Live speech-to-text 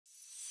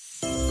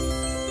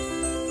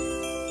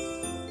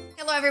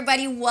Hello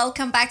everybody,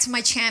 welcome back to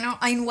my channel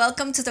and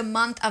welcome to the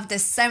month of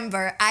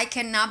December. I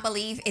cannot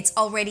believe it's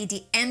already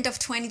the end of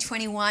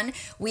 2021.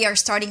 We are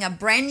starting a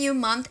brand new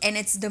month and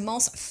it's the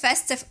most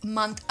festive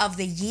month of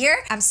the year.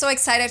 I'm so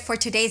excited for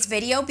today's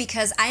video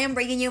because I am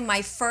bringing you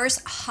my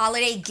first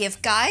holiday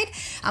gift guide.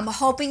 I'm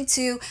hoping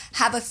to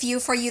have a few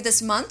for you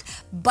this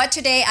month, but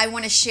today I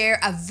want to share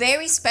a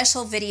very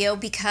special video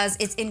because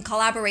it's in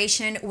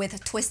collaboration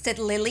with Twisted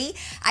Lily.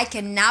 I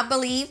cannot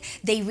believe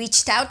they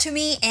reached out to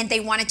me and they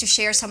wanted to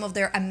share some of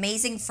their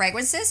amazing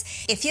fragrances.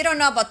 If you don't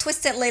know about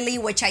Twisted Lily,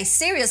 which I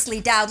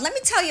seriously doubt, let me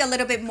tell you a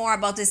little bit more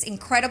about this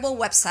incredible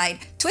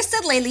website.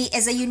 Twisted Lily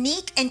is a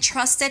unique and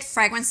trusted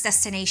fragrance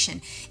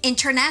destination,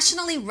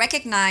 internationally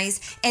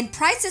recognized and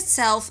prides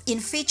itself in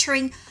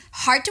featuring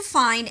hard to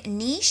find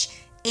niche,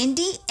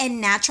 indie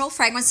and natural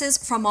fragrances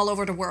from all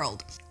over the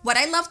world. What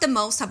I love the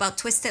most about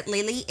Twisted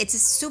Lily, it's a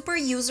super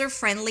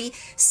user-friendly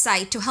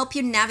site to help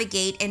you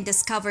navigate and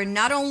discover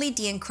not only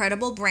the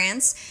incredible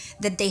brands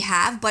that they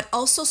have, but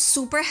also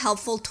super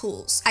helpful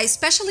tools. I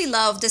especially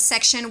love the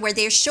section where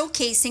they're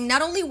showcasing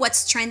not only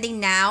what's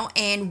trending now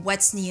and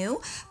what's new,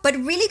 but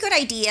really good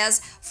ideas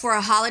for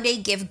a holiday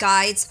gift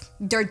guides.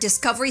 Their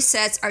discovery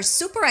sets are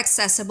super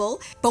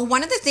accessible, but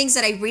one of the things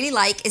that I really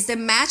like is the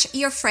match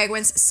your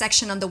fragrance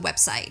section on the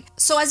website.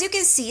 So as you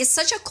can see, it's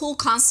such a cool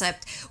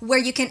concept where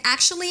you can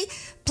actually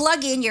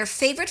plug in your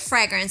favorite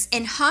fragrance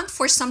and hunt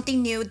for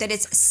something new that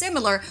is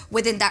similar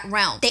within that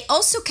realm. They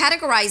also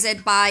categorize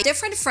it by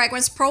different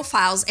fragrance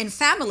profiles and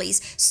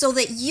families so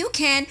that you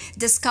can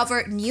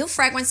discover new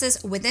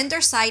fragrances within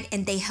their site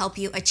and they help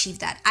you achieve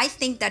that. I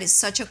think that is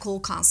such a cool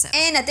concept.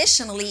 And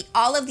additionally,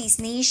 all of these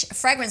niche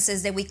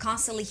fragrances that we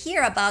constantly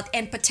hear about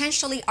and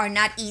potentially are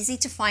not easy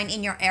to find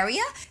in your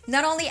area,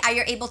 not only are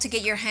you able to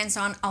get your hands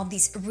on all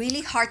these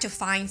really hard to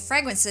find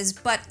fragrances,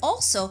 but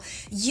also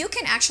you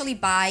can actually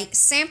buy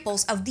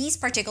samples of these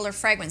particular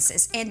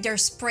fragrances and their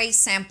spray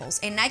samples.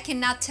 And I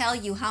cannot tell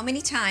you how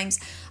many times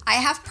I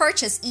have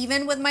purchased,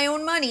 even with my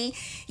own money,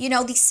 you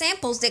know, these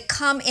samples that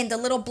come in the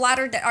little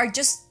bladder that are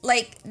just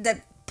like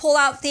the pull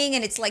out thing,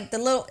 and it's like the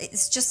little,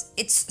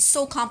 it's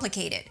so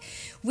complicated.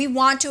 We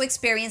want to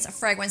experience a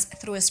fragrance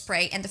through a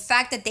spray, and the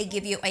fact that they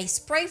give you a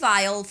spray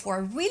vial for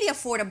a really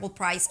affordable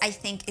price, I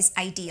think is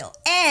ideal.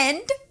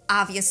 And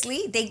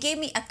obviously, they gave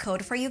me a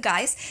code for you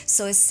guys,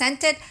 so it's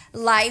Scented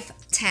Life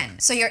 10.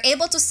 So you're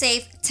able to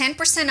save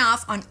 10%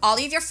 off on all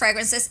of your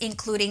fragrances,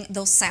 including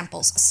those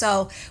samples.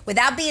 So with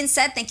that being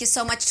said, thank you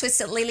so much,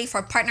 Twisted Lily,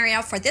 for partnering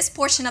out for this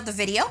portion of the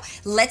video.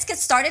 Let's get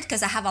started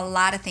because I have a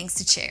lot of things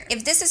to share.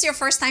 If this is your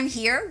first time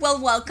here,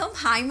 well, welcome.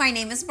 Hi, my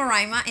name is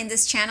Moraima. In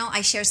this channel,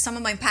 I share some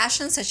of my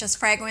passions such as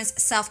fragrance,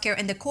 self-care,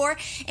 and decor.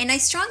 And I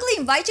strongly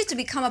invite you to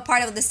become a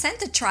part of the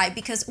Scented tribe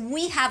because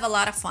we have a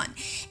lot of fun.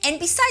 And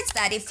besides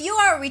that, if you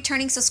are a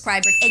returning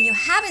subscriber and you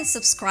haven't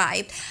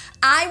subscribed,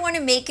 I want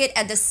to make it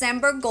a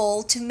December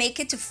goal to make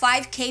it to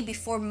 5K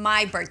before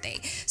my birthday.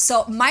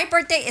 So my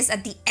birthday is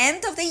at the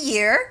end of the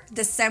year.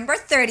 December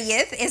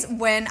 30th is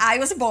when I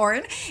was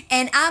born,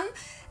 and I'm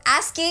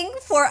asking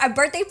for a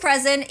birthday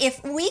present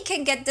if we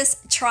can get this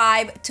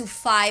tribe to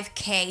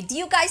 5K. Do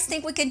you guys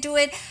think we can do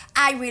it?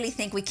 I really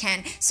think we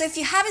can. So if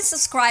you haven't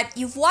subscribed,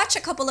 you've watched a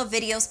couple of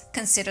videos,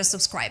 consider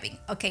subscribing.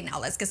 Okay, now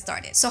let's get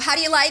started. So how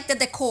do you like the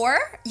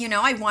decor? You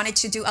know, I wanted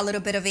to do a little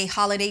bit of a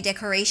holiday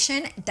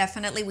decoration.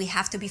 Definitely, we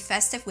have to be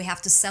festive. We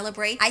have to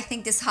celebrate. I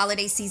think this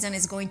holiday season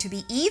is going to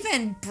be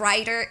even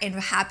brighter and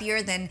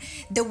happier than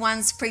the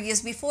ones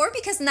previous before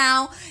because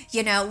now,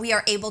 you know, we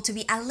are able to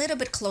be a little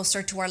bit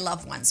closer to our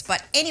loved ones.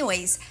 But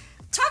anyways,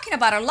 talking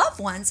about our loved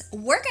ones,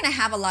 we're gonna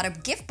have a lot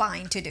of gift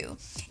buying to do.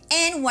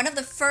 And one of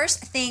the first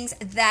things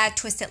that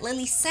Twisted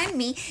Lily sent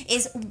me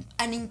is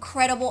an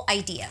incredible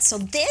idea. So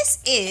this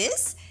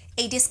is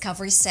a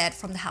discovery set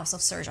from the house of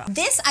XERJOFF.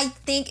 This, I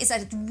think, is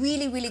a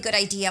really, really good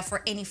idea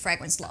for any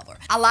fragrance lover.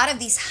 A lot of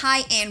these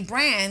high-end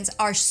brands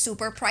are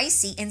super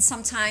pricey, and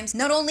sometimes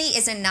not only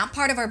is it not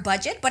part of our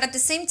budget, but at the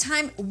same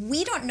time,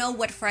 we don't know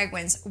what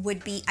fragrance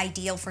would be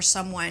ideal for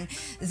someone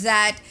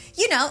that,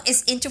 you know,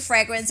 is into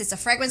fragrance, is a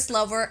fragrance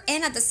lover,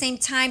 and at the same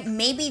time,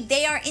 maybe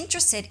they are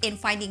interested in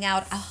finding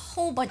out a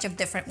whole bunch of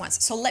different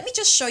ones. So let me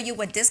just show you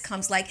what this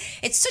comes like.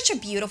 It's such a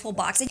beautiful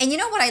box. And you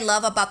know what I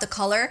love about the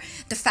color?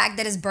 The fact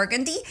that it's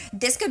burgundy.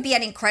 This could be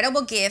an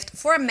incredible gift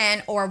for a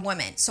man or a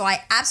woman. So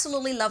I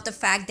absolutely love the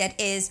fact that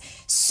it is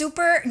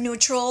super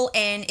neutral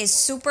and is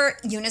super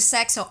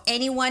unisex. So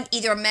anyone,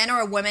 either a man or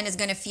a woman, is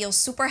gonna feel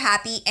super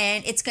happy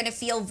and it's gonna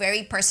feel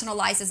very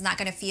personalized. It's not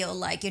gonna feel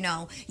like, you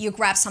know, you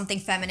grab something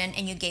feminine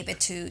and you gave it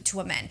to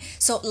a man.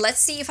 So let's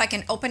see if I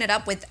can open it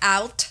up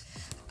without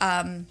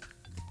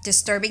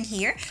disturbing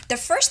here. The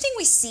first thing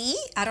we see,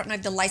 I don't know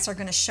if the lights are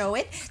gonna show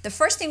it, the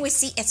first thing we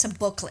see, it's a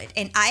booklet.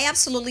 And I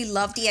absolutely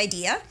love the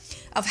idea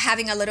of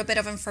having a little bit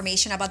of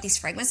information about these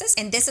fragrances,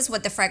 and this is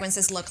what the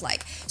fragrances look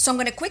like. So I'm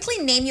gonna quickly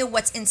name you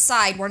what's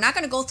inside. We're not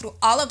gonna go through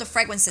all of the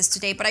fragrances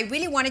today, but I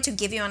really wanted to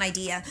give you an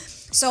idea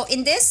So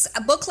in this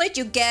booklet,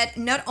 you get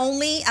not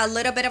only a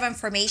little bit of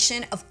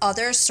information of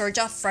other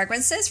XERJOFF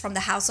fragrances from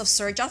the house of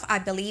XERJOFF. I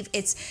believe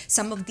it's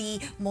some of the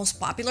most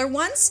popular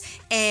ones,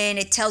 and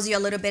it tells you a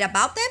little bit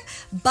about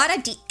them. But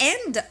at the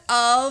end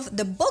of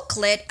the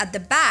booklet, at the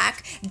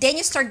back, then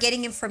you start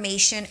getting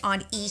information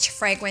on each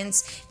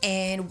fragrance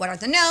and what are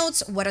the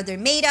notes, what are they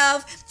made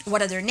of,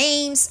 what are their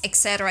names,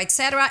 etc.,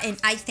 etc. And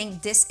I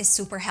think this is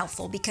super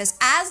helpful because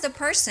as the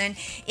person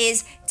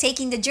is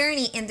taking the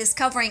journey in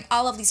discovering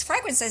all of these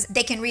fragrances,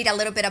 they can read a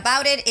little bit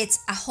about it. It's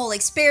a whole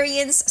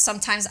experience.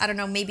 Sometimes, I don't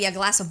know, maybe a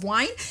glass of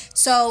wine.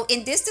 So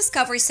in this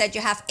discovery set,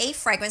 you have 8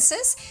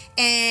 fragrances,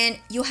 and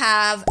you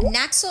have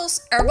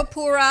Naxos, ERBA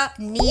PURA,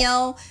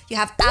 Neo, you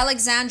have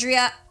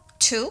Alexandria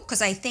 2,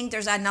 because I think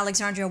there's an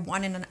Alexandria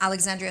 1 and an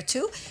Alexandria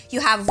 2. You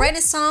have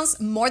Renaissance,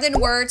 More Than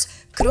Words,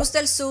 Cruz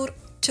del Sur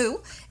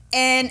 2,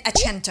 and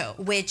Accento,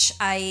 which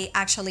I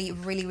actually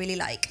really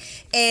like.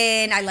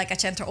 And I like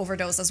Accento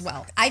Overdose as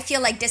well. I feel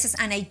like this is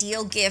an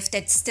ideal gift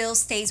that still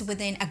stays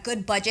within a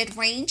good budget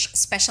range,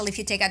 especially if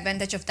you take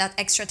advantage of that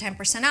extra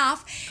 10%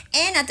 off.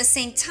 And at the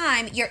same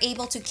time, you're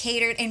able to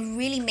cater and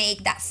really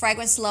make that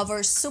fragrance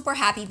lover super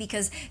happy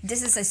because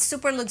this is a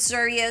super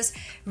luxurious,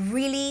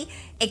 really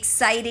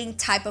exciting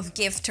type of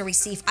gift to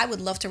receive. I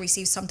would love to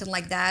receive something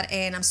like that,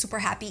 and I'm super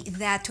happy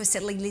that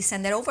Twisted Lily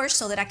sent it over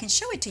so that I can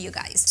show it to you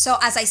guys. So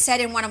as I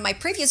said in one of my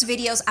previous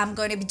videos, I'm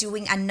going to be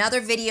doing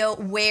another video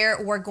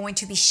where we're going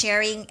to be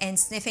sharing and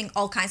sniffing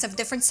all kinds of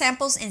different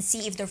samples and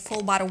see if they're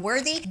full bottle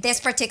worthy. This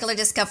particular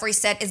discovery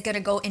set is going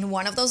to go in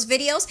one of those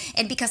videos,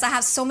 and because I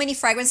have so many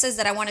fragrances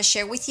that I want to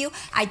share with you,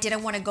 I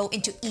didn't want to go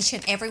into each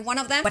and every one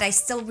of them, but I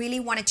still really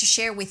wanted to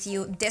share with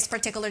you this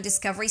particular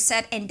discovery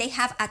set, and they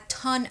have a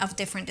ton of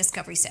different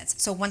discovery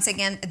sets. So once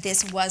again,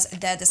 this was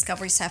the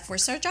discovery set for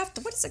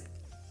XERJOFF. What is it?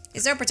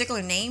 Is there a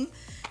particular name?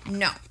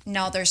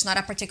 No, there's not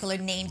a particular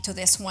name to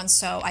this one,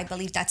 so I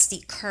believe that's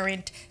the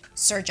current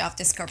XERJOFF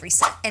discovery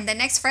set. And the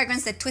next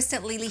fragrance that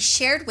Twisted Lily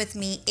shared with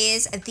me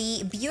is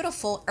the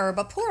beautiful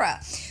ERBA PURA,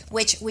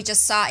 which we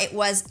just saw it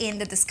was in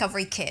the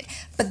discovery kit.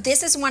 But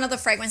this is one of the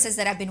fragrances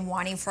that I've been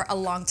wanting for a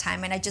long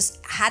time, and I just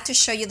had to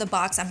show you the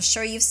box. I'm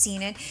sure you've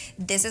seen it.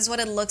 This is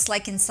what it looks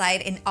like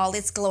inside in all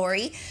its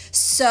glory.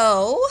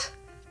 So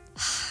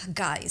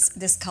guys,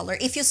 this color,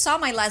 if you saw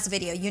my last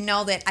video, you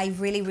know that I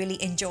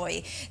really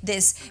enjoy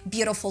this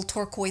beautiful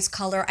turquoise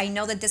color. I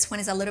know that this one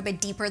is a little bit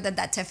deeper than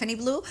that Tiffany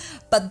blue,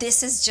 but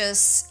this is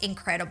just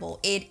incredible.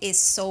 It is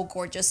so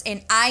gorgeous,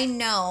 and I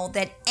know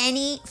that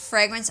any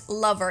fragrance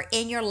lover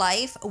in your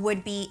life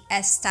would be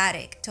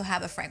ecstatic to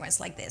have a fragrance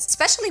like this,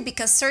 especially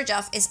because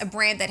XERJOFF is a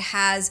brand that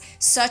has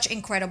such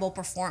incredible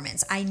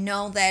performance. I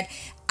know that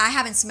I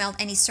haven't smelled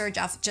any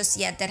XERJOFF just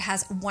yet that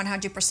has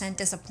 100%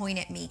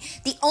 disappointed me.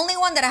 The only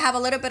one that I have a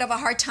little bit of a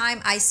hard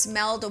time, I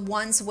smelled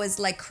once, was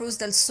like Cruz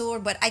del Sur,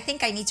 but I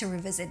think I need to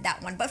revisit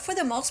that one. But for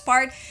the most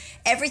part,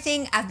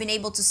 everything I've been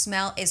able to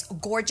smell is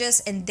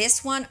gorgeous, and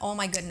this one, oh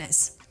my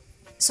goodness.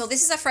 So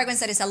this is a fragrance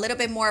that is a little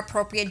bit more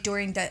appropriate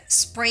during the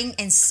spring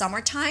and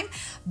summertime,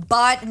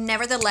 but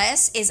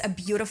nevertheless is a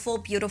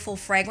beautiful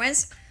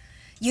fragrance.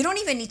 You don't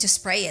even need to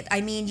spray it.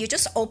 I mean, you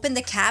just open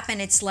the cap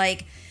and it's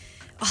like,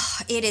 oh,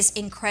 it is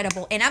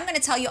incredible. And I'm going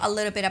to tell you a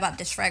little bit about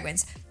this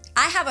fragrance.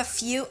 I have a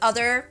few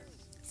other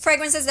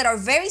fragrances that are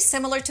very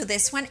similar to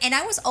this one, and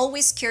I was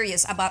always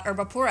curious about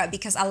ERBA PURA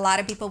because a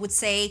lot of people would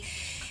say,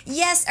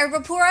 yes,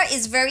 ERBA PURA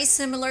is very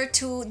similar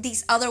to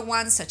these other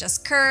ones such as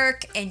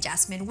Kirk and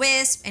Jasmine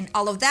Wisp and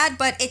all of that,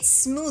 but it's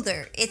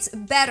smoother, it's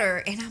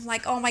better. And I'm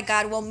like, oh my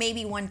God, well,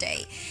 maybe one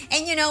day.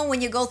 And you know,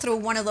 when you go through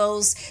one of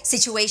those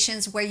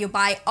situations where you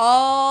buy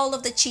all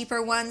of the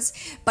cheaper ones,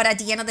 but at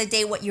the end of the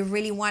day, what you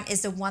really want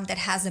is the one that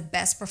has the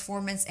best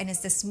performance and is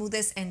the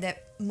smoothest and the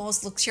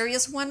most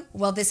luxurious one.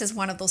 Well, this is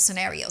one of those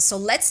scenarios. So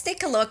let's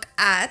take a look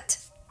at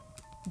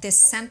this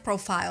scent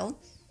profile.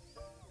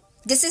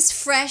 This is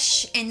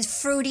fresh and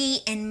fruity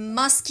and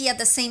musky at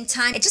the same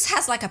time. It just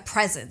has like a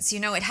presence,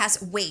 you know, it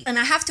has weight. And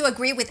I have to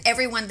agree with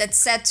everyone that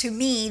said to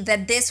me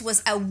that this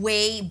was a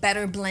way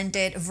better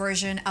blended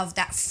version of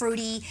that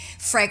fruity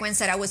fragrance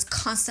that I was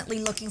constantly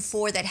looking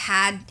for, that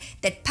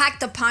packed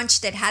the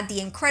punch, that had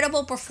the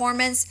incredible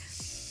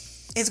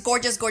performance. It's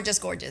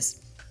gorgeous.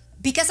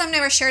 Because I've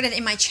never shared it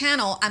in my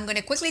channel, I'm going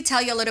to quickly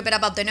tell you a little bit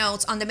about the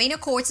notes. On the main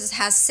accords, it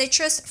has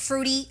citrus,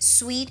 fruity,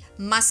 sweet,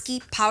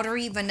 musky,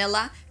 powdery,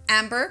 vanilla,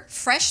 amber,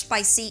 fresh,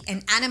 spicy,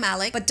 and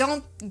animalic. But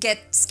don't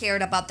get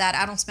scared about that.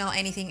 I don't smell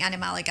anything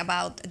animalic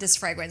about this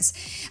fragrance.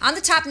 On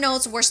the top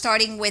notes, we're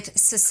starting with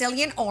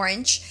Sicilian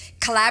orange,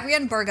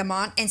 Calabrian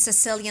bergamot, and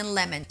Sicilian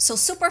lemon. So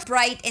super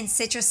bright and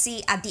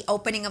citrusy at the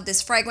opening of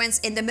this fragrance.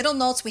 In the middle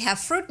notes, we have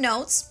fruit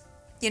notes.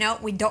 You know,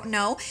 we don't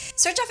know.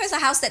 XERJOFF is a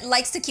house that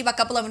likes to keep a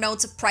couple of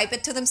notes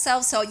private to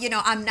themselves. So, you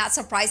know, I'm not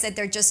surprised that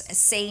they're just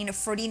saying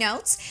fruity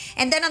notes.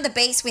 And then on the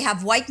base, we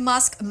have white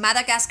musk,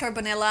 Madagascar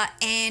vanilla,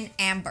 and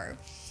amber.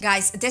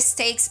 Guys, this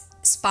takes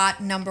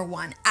spot number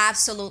one.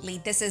 Absolutely,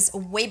 this is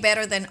way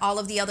better than all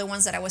of the other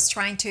ones that I was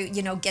trying to,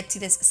 you know, get to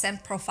this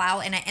scent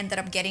profile, and I ended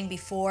up getting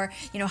before,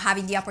 you know,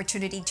 having the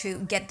opportunity to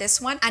get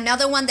this one.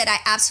 Another one that I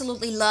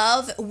absolutely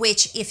love,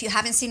 which if you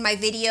haven't seen my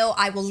video,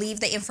 I will leave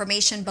the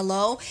information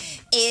below,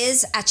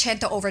 is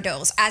Accento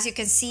Overdose. As you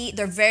can see,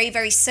 they're very,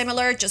 very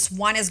similar, just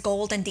one is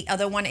gold and the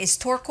other one is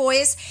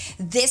turquoise.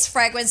 This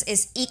fragrance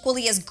is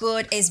equally as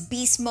good as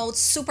Beast Mode,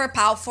 super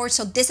powerful.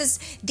 So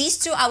these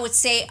two I would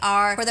say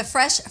are for the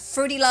fresh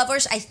fruity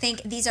lovers. I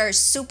think these are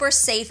super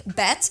safe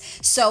bets.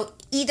 So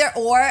either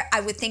or, I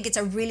would think it's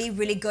a really,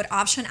 really good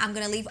option. I'm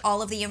going to leave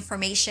all of the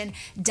information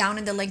down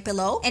in the link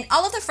below. And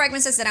all of the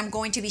fragrances that I'm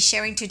going to be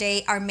sharing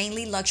today are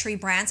mainly luxury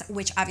brands,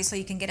 which obviously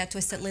you can get at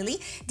Twisted Lily.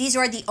 These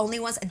are the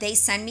only ones they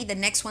send me. The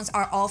next ones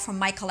are all from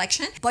my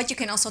collection, but you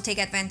can also take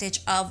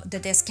advantage of the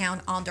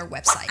discount on their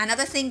website.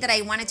 Another thing that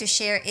I wanted to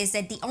share is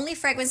that the only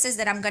fragrances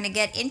that I'm going to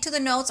get into the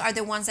notes are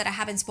the ones that I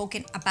haven't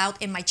spoken about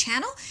in my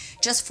channel,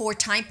 just for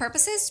time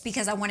purposes,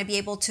 because I want to be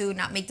able to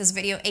not make this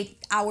video 8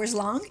 hours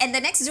long. And the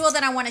next duo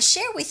that I want to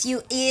share with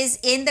you is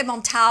in the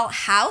Montale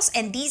house,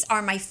 and these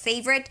are my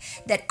favorite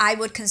that I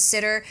would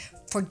consider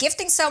for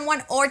gifting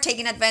someone or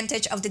taking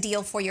advantage of the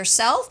deal for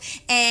yourself.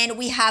 And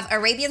we have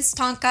ARABIANS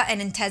TONKA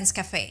and Intense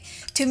Cafe.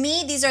 To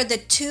me, these are the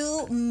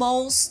two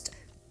most,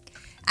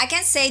 I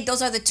can't say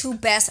those are the two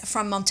best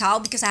from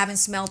Montale because I haven't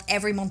smelled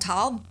every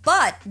Montale,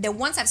 but the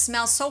ones I've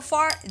smelled so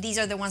far, these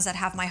are the ones that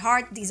have my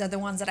heart. These are the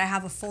ones that I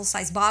have a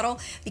full-size bottle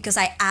because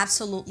I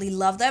absolutely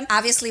love them.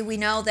 Obviously, we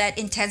know that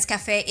Intense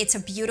Cafe, it's a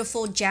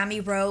beautiful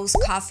jammy rose,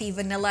 coffee,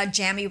 vanilla,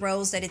 jammy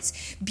rose, that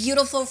it's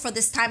beautiful for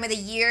this time of the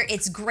year.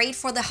 It's great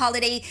for the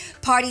holiday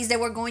parties that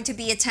we're going to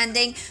be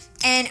attending.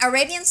 And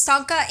ARABIANS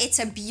TONKA, it's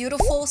a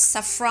beautiful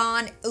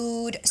saffron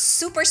oud,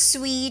 super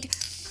sweet.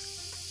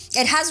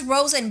 It has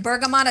rose and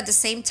bergamot at the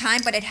same time,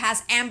 but it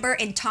has amber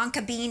and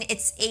tonka bean.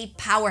 It's a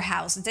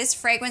powerhouse. This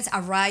fragrance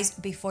arrives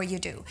before you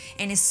do,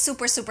 and is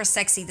super, super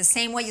sexy. The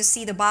same way you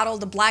see the bottle,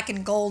 the black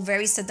and gold,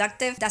 very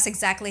seductive. That's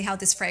exactly how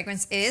this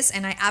fragrance is,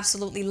 and I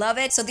absolutely love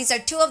it. So these are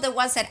two of the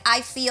ones that I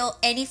feel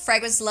any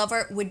fragrance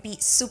lover would be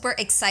super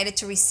excited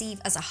to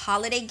receive as a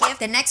holiday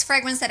gift. The next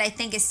fragrance that I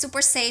think is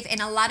super safe and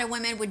a lot of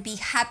women would be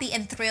happy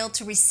and thrilled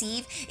to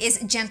receive is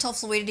Gentle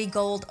Fluidity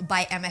Gold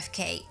by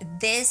MFK.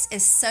 This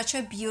is such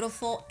a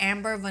beautiful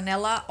amber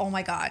vanilla. Oh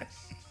my god.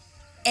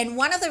 And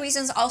one of the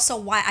reasons also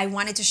why I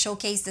wanted to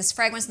showcase this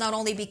fragrance, not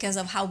only because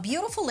of how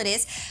beautiful it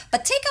is,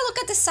 but take a look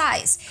at the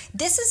size.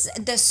 This is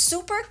the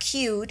super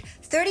cute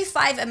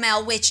 35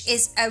 ml, which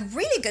is a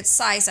really good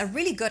size, a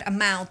really good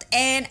amount.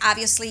 And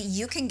obviously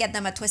you can get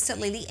them at Twisted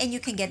Lily and you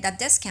can get that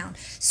discount.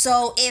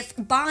 So if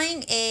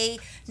buying a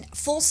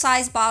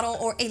full-size bottle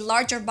or a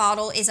larger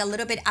bottle is a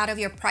little bit out of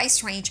your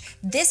price range,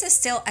 this is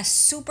still a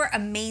super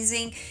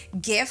amazing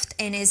gift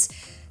and is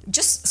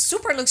just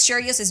super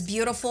luxurious, is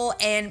beautiful,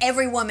 and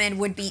every woman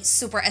would be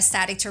super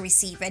ecstatic to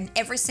receive. And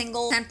every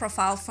single scent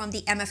profile from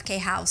the MFK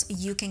house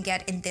you can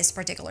get in this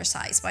particular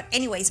size. But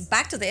anyways,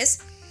 back to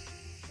this.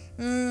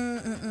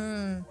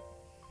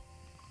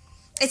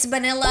 It's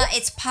vanilla,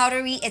 it's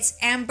powdery, it's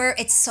amber,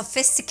 it's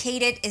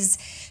sophisticated, is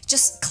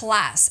just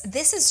class.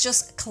 This is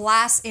just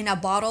class in a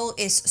bottle.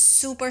 Is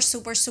super,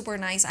 super, super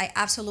nice. I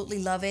absolutely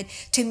love it.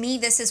 To me,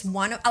 this is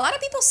one of, a lot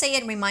of people say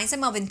it reminds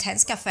them of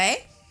Intense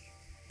Cafe.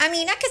 I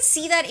mean, I could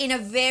see that in a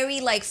very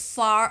like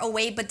far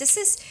away, but this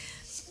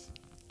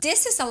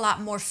is a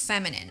lot more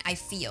feminine. I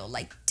feel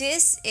like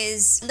this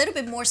is a little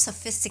bit more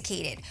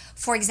sophisticated.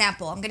 For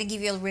example, I'm gonna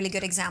give you a really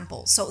good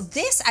example. So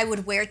this I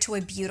would wear to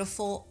a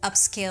beautiful,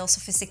 upscale,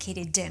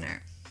 sophisticated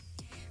dinner.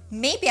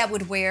 Maybe I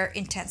would wear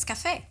Intense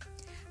Cafe.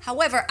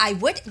 However, I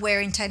would wear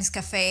Intense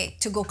Cafe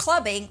to go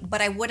clubbing,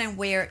 but I wouldn't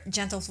wear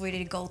Gentle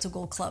Fluidity Gold to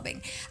go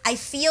clubbing. I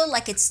feel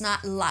like it's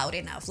not loud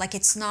enough, like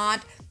it's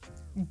not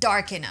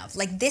dark enough.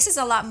 Like this is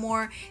a lot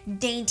more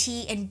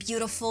dainty and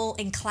beautiful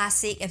and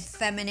classic and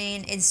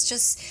feminine. It's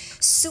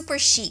just super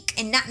chic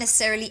and not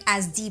necessarily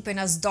as deep and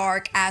as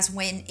dark as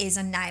when is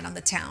a night on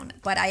the town,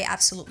 but I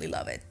absolutely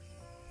love it.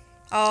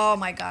 Oh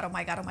my god, oh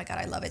my god, oh my god,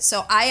 I love it.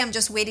 So I am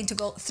just waiting to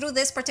go through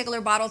this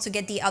particular bottle to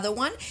get the other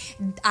one.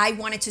 I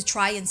wanted to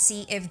try and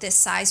see if this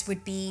size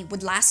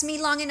would last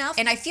me long enough.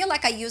 And I feel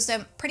like I use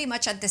them pretty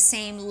much at the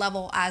same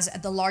level as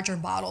the larger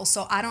bottle.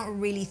 So I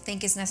don't really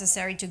think it's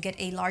necessary to get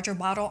a larger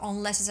bottle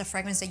unless it's a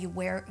fragrance that you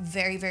wear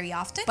very, very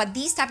often. But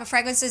these type of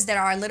fragrances that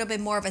are a little bit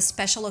more of a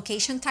special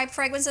occasion type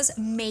fragrances,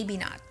 maybe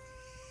not.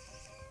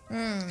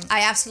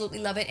 I absolutely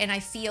love it, and I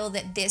feel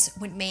that this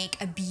would make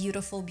a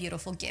beautiful,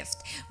 beautiful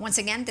gift. Once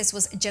again, this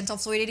was Gentle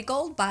Fluidity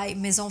Gold by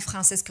Maison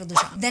Francis Cœur de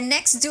Jean. The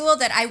next duo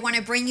that I want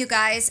to bring you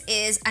guys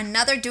is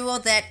another duo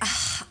that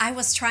I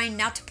was trying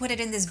not to put it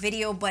in this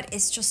video, but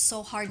it's just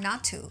so hard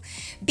not to.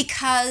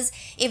 Because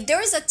if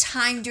there is a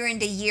time during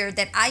the year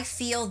that I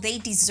feel they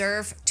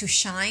deserve to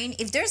shine,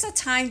 if there's a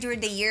time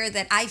during the year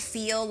that I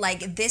feel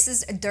like this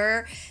is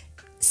their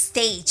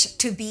stage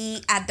to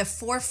be at the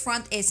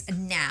forefront is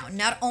now,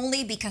 not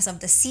only because of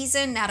the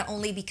season, not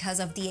only because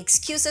of the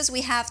excuses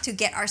we have to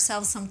get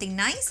ourselves something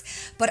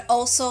nice, but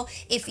also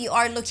if you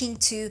are looking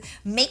to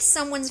make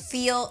someone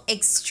feel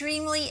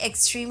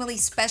extremely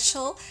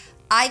special.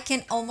 I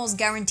can almost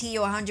guarantee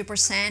you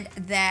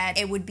 100% that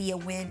it would be a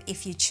win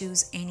if you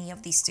choose any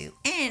of these two.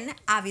 And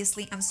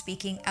obviously I'm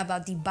speaking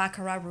about the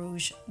Baccarat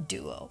Rouge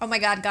duo. Oh my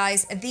God,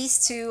 guys,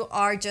 these two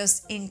are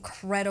just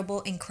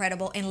incredible.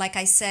 And like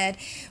I said,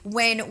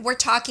 when we're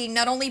talking,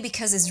 not only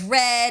because it's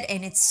red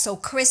and it's so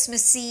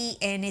Christmassy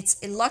and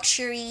it's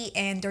luxury,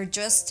 and they're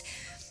just,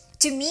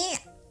 to me,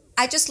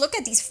 I just look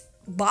at these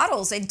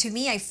bottles and to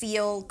me I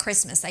feel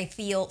Christmas, I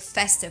feel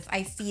festive,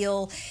 I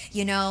feel,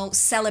 you know,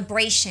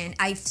 celebration.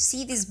 I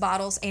see these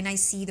bottles and I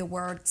see the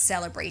word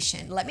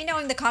celebration. Let me know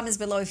in the comments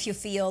below if you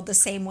feel the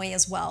same way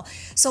as well.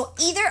 So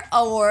either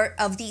or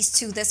of these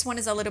two, this one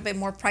is a little bit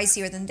more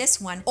pricier than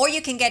this one, or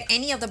you can get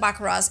any of the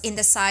Baccarats in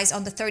the size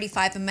on the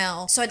 35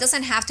 ml. So it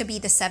doesn't have to be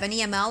the 70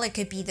 ml, it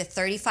could be the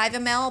 35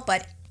 ml,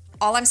 but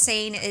all I'm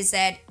saying is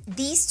that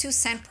these two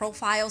scent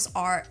profiles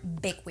are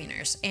big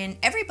winners and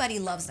everybody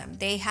loves them.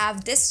 They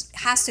have, this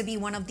has to be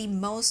one of the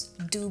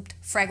most duped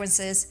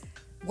fragrances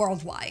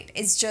worldwide.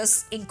 It's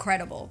just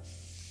incredible.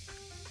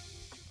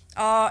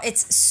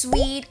 It's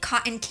sweet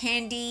cotton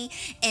candy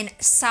and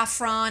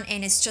saffron,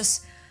 and it's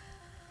just,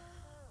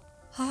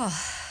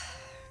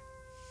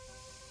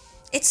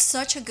 it's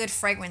such a good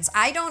fragrance.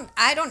 I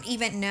don't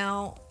even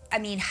know, I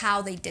mean,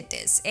 how they did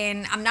this,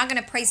 and I'm not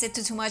gonna praise it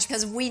too much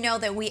because we know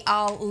that we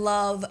all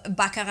love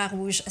Baccarat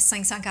Rouge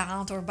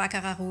 540 or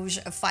Baccarat Rouge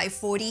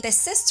 540. The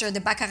sister,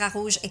 the Baccarat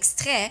Rouge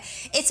Extrait,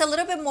 it's a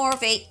little bit more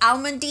of a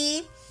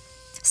almondy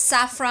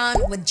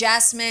saffron with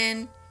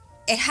jasmine.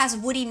 It has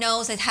woody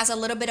nose, it has a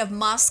little bit of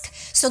musk.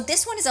 So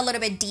this one is a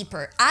little bit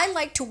deeper. I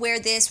like to wear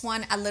this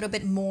one a little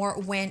bit more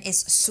when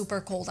it's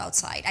super cold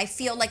outside. I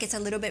feel like it's a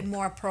little bit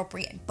more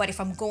appropriate. But if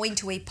I'm going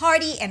to a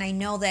party and I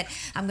know that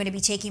I'm going to be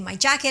taking my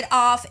jacket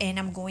off and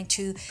I'm going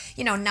to,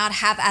 you know, not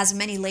have as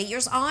many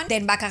layers on,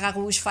 then Baccarat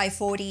Rouge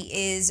 540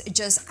 is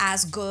just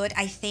as good.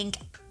 I think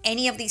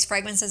any of these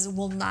fragrances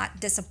will not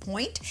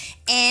disappoint,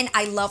 and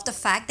I love the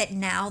fact that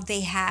now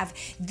they have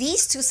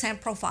these two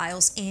scent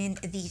profiles in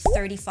the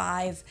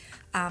 35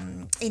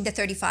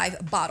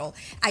 bottle.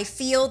 I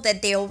feel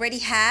that they already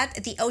had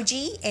the OG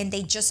and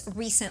they just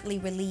recently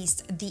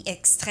released the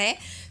Extrait,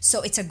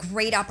 so it's a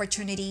great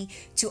opportunity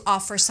to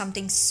offer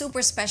something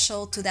super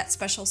special to that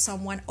special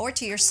someone or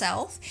to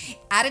yourself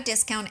at a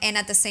discount, and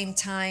at the same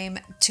time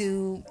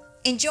to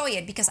enjoy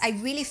it, because I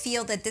really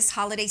feel that this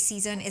holiday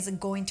season is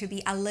going to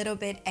be a little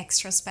bit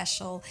extra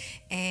special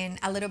and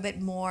a little bit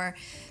more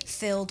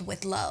filled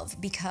with love,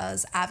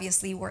 because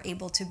obviously we're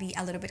able to be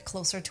a little bit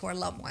closer to our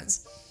loved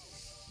ones.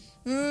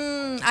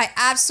 I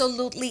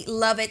absolutely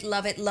love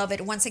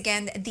it. Once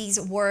again, these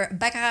were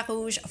Baccarat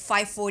Rouge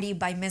 540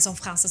 by Maison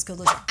Francis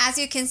Kurkdjian. As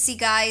you can see,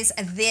 guys,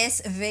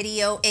 this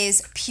video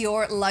is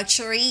pure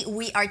luxury.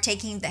 We are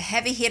taking the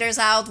heavy hitters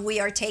out.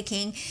 We are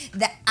taking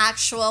the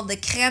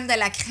crème de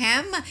la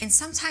crème. And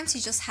sometimes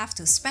you just have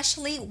to,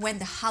 especially when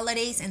the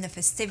holidays and the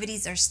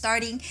festivities are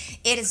starting.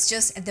 It is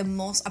just the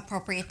most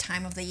appropriate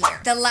time of the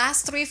year. The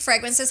last three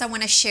fragrances I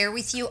want to share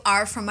with you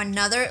are from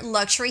another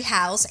luxury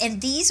house, and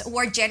these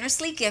were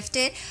generously gifted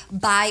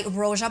by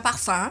ROJA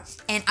Parfum,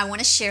 and I want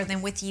to share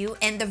them with you.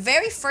 And the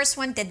very first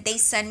one that they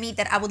sent me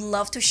that I would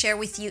love to share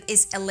with you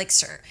is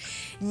ELEXIR.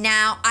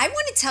 Now, I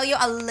want to tell you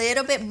a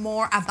little bit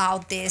more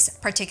about this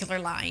particular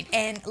line.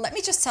 And let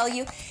me just tell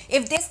you,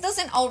 if this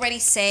doesn't already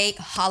say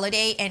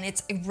holiday and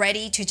it's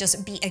ready to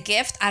just be a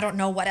gift, I don't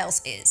know what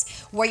else is.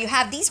 Where you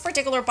have these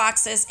particular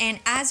boxes, and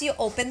as you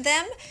open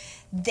them,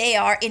 they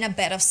are in a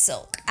bed of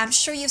silk. I'm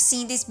sure you've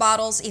seen these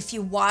bottles if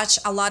you watch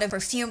a lot of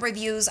perfume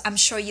reviews. I'm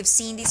sure you've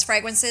seen these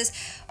fragrances,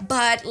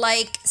 but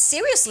like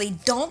seriously,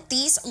 don't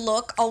these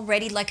look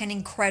already like an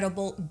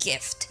incredible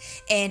gift?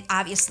 And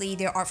obviously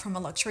they are from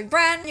a luxury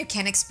brand. You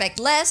can't expect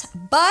less,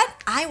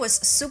 but I was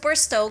super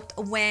stoked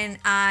when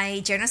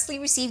I generously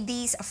received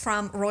these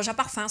from ROJA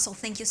Parfum. So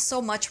thank you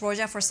so much,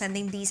 ROJA, for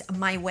sending these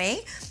my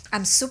way.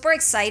 I'm super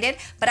excited,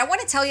 but I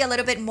want to tell you a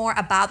little bit more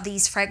about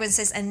these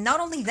fragrances, and not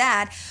only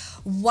that,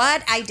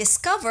 what I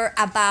discover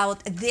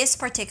about this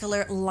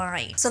particular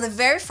line. So the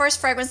very first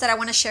fragrance that I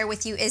want to share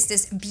with you is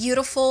this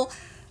beautiful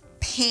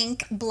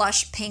pink,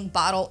 blush pink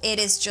bottle. It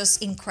is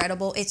just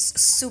incredible. It's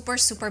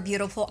super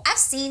beautiful. I've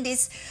seen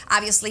this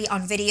obviously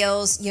on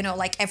videos, you know,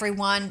 like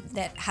everyone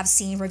that have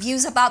seen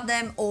reviews about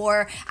them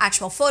or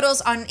actual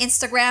photos on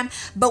Instagram,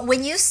 but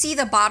when you see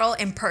the bottle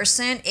in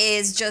person,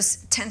 is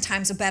just 10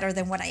 times better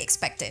than what I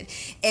expected.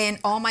 And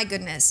oh my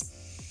goodness,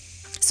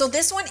 So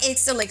this one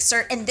is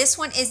Elixir, and this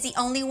one is the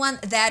only one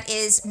that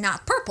is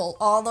not purple.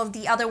 All of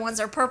the other ones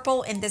are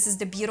purple, and this is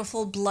the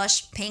beautiful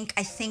blush pink.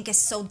 I think it's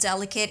so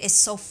delicate, it's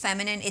so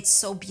feminine, it's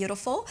so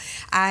beautiful.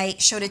 I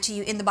showed it to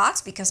you in the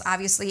box because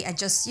obviously I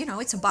just, you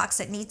know, it's a box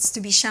that needs to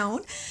be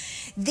shown.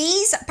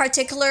 These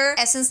particular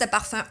Essence de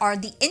Parfum are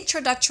the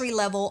introductory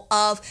level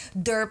of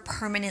their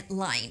permanent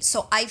line.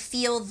 So I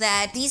feel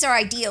that these are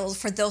ideal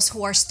for those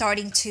who are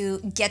starting to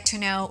get to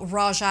know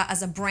ROJA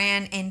as a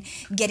brand and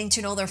getting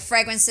to know their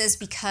fragrances,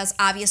 because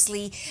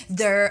obviously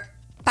their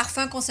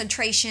parfum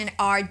concentration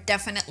are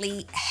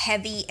definitely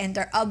heavy and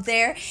they're up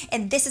there,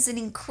 and this is an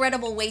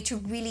incredible way to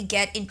really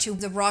get into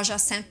the ROJA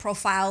scent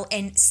profile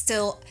and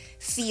still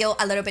feel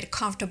a little bit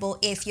comfortable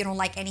if you don't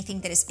like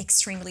anything that is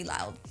extremely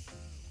loud.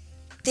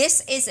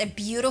 This is a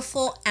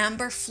beautiful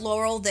amber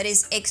floral that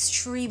is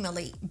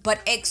extremely,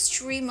 but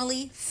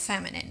extremely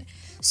feminine.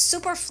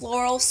 Super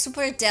floral,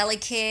 super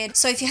delicate.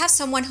 So if you have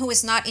someone who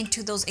is not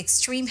into those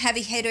extreme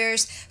heavy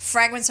hitters,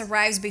 fragrance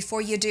arrives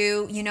before you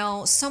do, you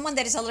know, someone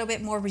that is a little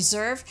bit more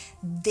reserved,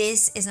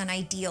 this is an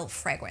ideal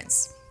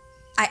fragrance.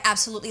 I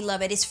absolutely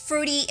love it. It's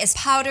fruity, it's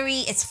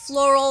powdery, it's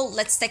floral.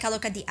 Let's take a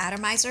look at the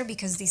atomizer,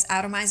 because these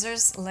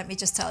atomizers, let me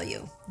just tell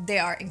you, they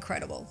are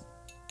incredible.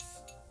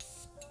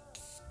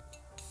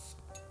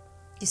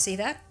 You see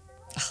that?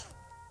 Oh.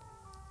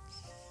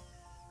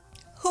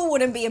 Who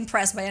wouldn't be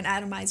impressed by an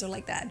atomizer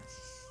like that?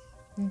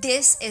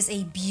 This is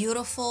a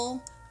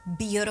beautiful,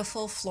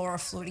 beautiful floral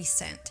fruity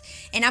scent.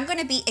 And I'm going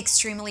to be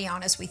extremely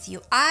honest with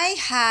you.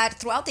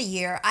 Throughout the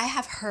year, I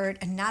have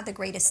heard not the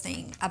greatest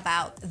thing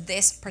about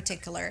this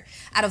particular,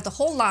 out of the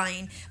whole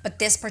line, but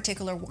this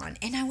particular one.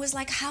 And I was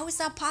like, how is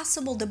that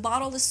possible? The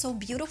bottle is so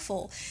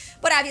beautiful.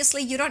 But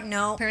obviously you don't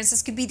know.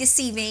 Appearances could be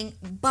deceiving,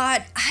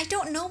 but I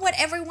don't know what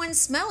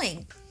everyone's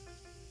smelling.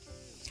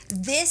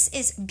 This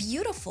is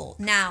beautiful.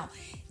 Now,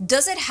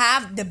 does it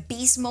have the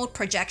beast mode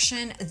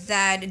projection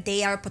that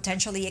they are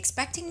potentially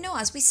expecting? No,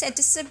 as we said,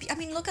 this is I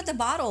mean, look at the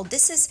bottle.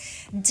 This is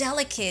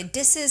delicate.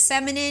 This is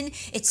feminine.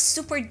 It's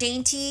super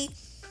dainty.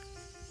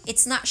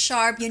 It's not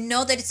sharp. You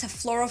know that it's a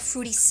floral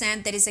fruity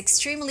scent that is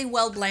extremely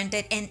well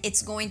blended, and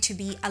it's going to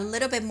be a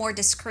little bit more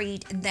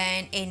discreet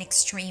than an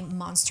extreme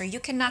monster.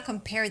 You cannot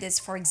compare this,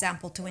 for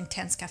example, to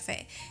Intense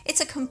Cafe. It's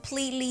a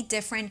completely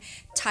different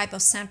type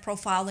of scent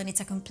profile, and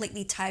it's a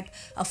completely type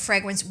of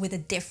fragrance with a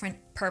different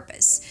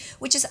purpose,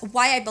 which is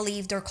why I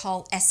believe they're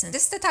called Essence.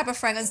 This is the type of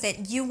fragrance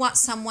that you want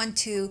someone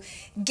to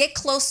get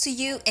close to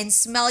you and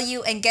smell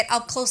you and get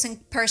up close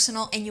and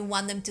personal, and you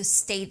want them to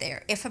stay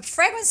there. If a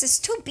fragrance is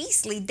too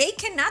beastly, they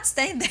cannot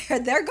stay there.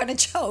 They're gonna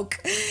choke,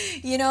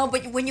 you know.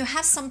 But when you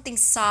have something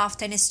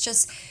soft and it's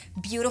just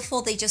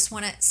beautiful, they just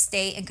want to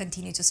stay and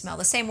continue to smell.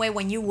 The same way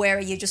when you wear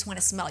it, you just want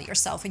to smell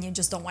yourself and you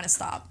just don't want to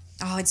stop.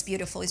 Oh, it's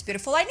beautiful. It's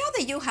beautiful. I know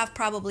that you have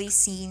probably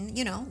seen,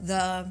 you know,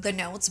 the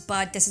notes,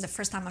 but this is the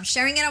first time I'm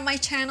sharing it on my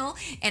channel,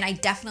 and I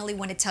definitely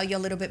want to tell you a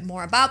little bit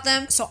more about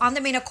them. So on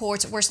the main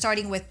accords, we're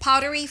starting with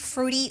powdery,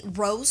 fruity,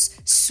 rose,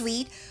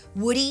 sweet,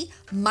 woody,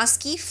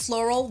 musky,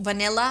 floral,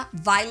 vanilla,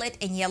 violet,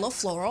 and yellow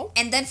floral.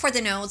 And then for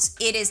the notes,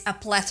 it is a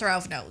plethora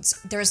of notes.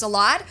 There's a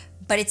lot,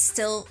 but it's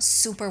still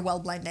super well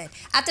blended.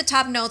 At the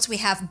top notes, we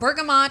have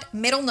bergamot,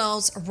 middle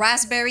notes,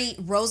 raspberry,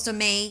 rose de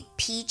may,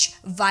 peach,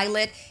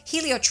 violet,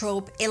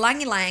 heliotrope,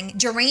 ylang ylang,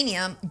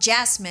 geranium,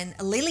 jasmine,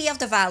 lily of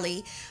the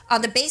valley.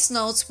 On the base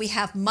notes, we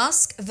have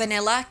musk,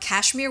 vanilla,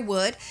 cashmere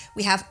wood.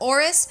 We have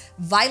orris,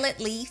 violet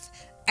leaf,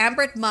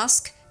 ambered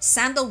musk,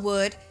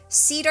 sandalwood,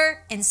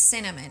 cedar, and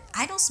cinnamon.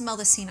 I don't smell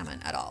the cinnamon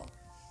at all.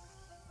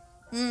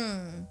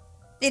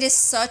 It is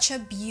such a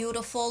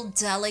beautiful,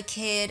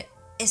 delicate,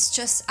 it's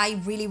just,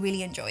 I really,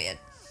 really enjoy it.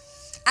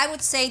 I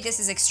would say this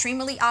is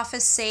extremely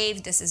office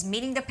safe. This is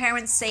meeting the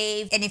parents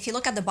safe. And if you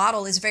look at the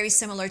bottle, it's very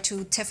similar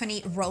to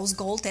Tiffany Rose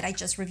Gold that I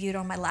just reviewed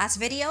on my last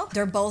video.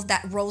 They're both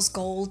that rose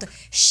gold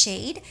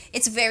shade.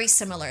 It's very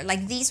similar.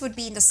 Like, these would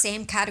be in the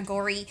same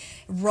category.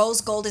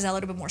 Rose Gold is a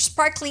little bit more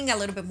sparkling, a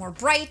little bit more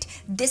bright.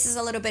 This is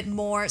a little bit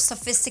more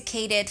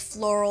sophisticated,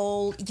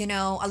 floral, you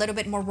know, a little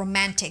bit more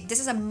romantic.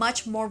 This is a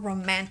much more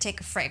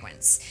romantic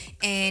fragrance.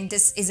 And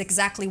this is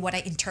exactly what I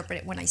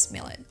interpreted when I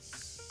smell it.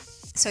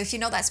 So if you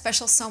know that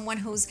special someone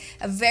who's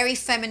a very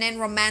feminine,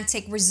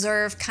 romantic,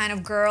 reserved kind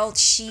of girl,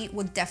 she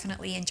would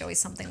definitely enjoy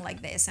something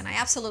like this. And I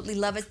absolutely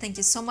love it. Thank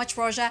you so much,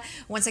 ROJA.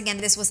 Once again,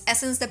 this was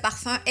Essence de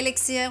Parfum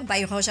Elixir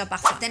by ROJA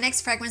Parfum. The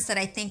next fragrance that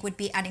I think would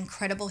be an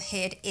incredible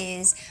hit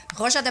is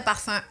ROJA de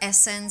Parfum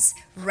Essence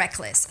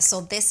Reckless.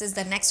 So this is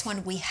the next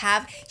one we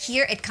have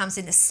here. It comes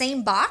in the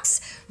same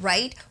box,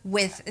 right,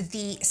 with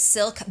the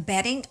silk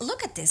bedding.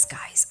 Look at this,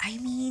 guys. I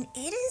mean,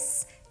 it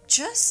is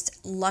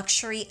just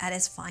luxury at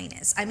its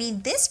finest. I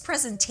mean, this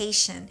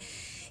presentation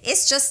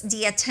It's just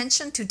the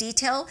attention to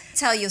detail. I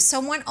tell you,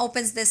 someone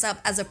opens this up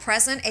as a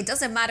present, it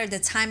doesn't matter the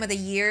time of the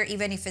year,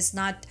 even if it's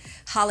not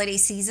holiday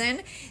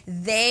season,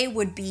 they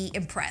would be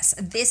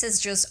impressed. This is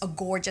just a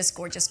gorgeous,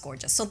 gorgeous,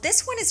 gorgeous. So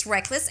this one is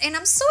Reckless, and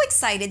I'm so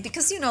excited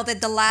because you know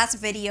that the last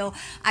video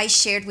I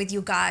shared with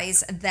you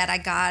guys that I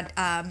got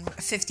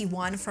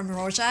 51 from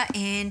ROJA,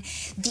 and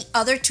the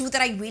other two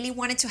that I really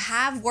wanted to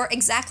have were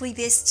exactly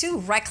this too,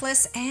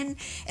 Reckless and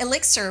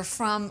ELEXIR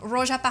from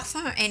ROJA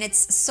Perfume. And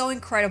it's so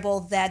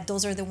incredible that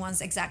those are the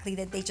ones exactly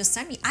that they just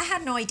sent me. I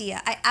had no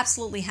idea. I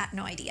absolutely had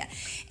no idea.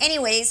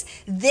 Anyways,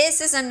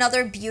 this is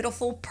another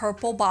beautiful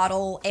purple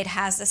bottle. It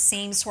has the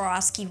same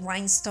Swarovski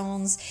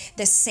rhinestones,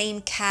 the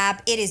same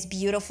cap. It is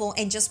beautiful.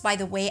 And just by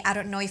the way, I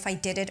don't know if I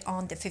did it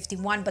on the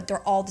 51, but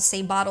they're all the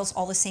same bottles,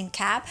 all the same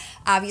cap.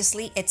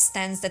 Obviously, it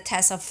stands the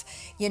test of,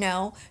 you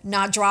know,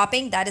 not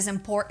dropping. That is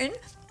important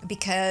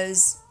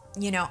because,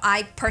 you know,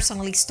 I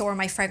personally store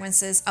my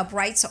fragrances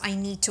upright, so I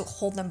need to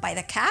hold them by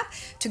the cap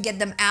to get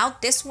them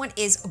out. This one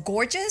is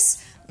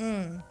gorgeous.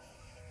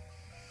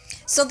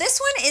 So this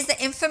one is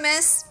the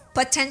infamous,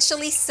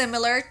 potentially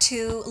similar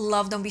to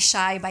Love Don't Be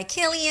Shy by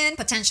Kilian,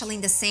 potentially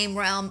in the same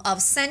realm of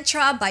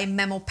Centra by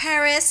Memo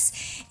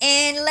Paris.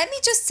 And let me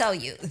just tell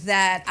you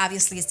that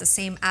obviously it's the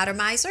same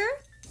atomizer.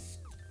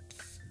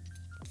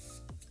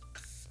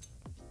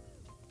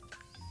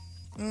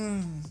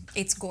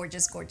 It's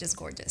gorgeous, gorgeous,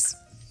 gorgeous.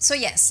 So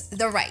yes,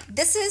 they're right.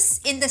 This is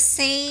in the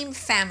same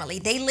family.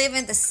 They live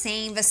in the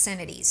same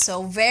vicinity.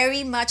 So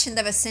very much in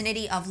the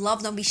vicinity of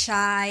Love Don't Be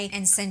Shy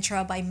and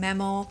Centra by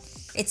Memo.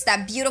 It's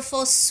that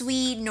beautiful,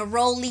 sweet,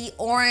 neroli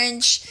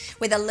orange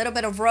with a little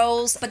bit of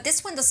rose, but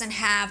this one doesn't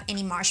have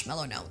any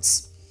marshmallow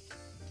notes.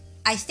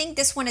 I think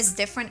this one is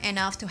different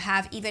enough to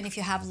have, even if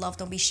you have Love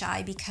Don't Be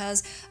Shy,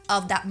 because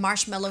of that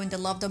marshmallow in the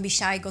Love Don't Be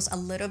Shy goes a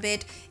little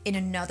bit in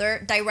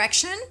another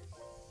direction.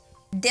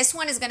 This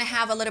one is going to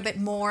have a little bit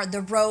more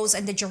the rose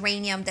and the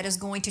geranium that is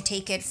going to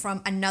take it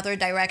from another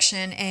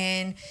direction,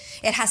 and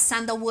it has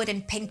sandalwood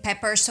and pink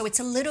pepper, so it's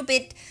a little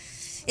bit,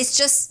 it's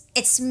just,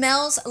 it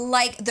smells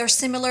like they're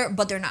similar,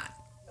 but they're not.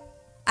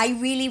 I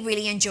really,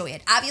 really enjoy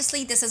it.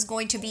 Obviously, this is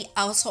going to be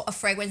also a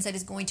fragrance that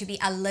is going to be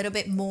a little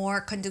bit more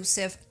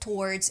conducive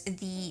towards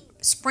the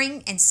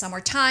spring and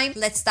summertime.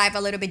 Let's dive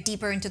a little bit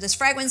deeper into this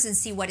fragrance and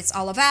see what it's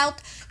all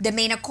about. The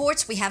main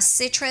accords, we have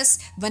citrus,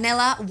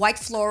 vanilla, white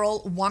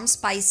floral, warm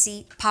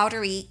spicy,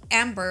 powdery,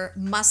 amber,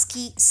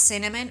 musky,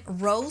 cinnamon,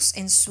 rose,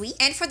 and sweet.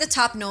 And for the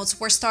top notes,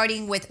 we're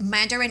starting with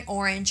mandarin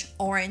orange,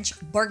 orange,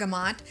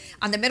 bergamot.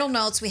 On the middle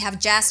notes, we have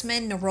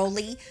jasmine,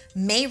 neroli,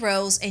 may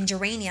rose, and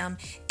geranium.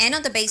 And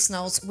on the base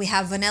notes, we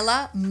have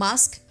vanilla,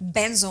 musk,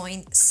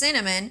 benzoin,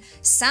 cinnamon,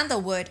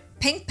 sandalwood,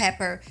 pink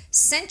pepper,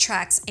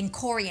 centrax, and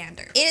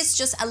coriander. It is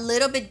just a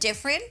little bit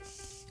different,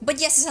 but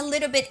yes, it's a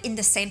little bit in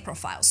the same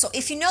profile. So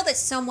if you know that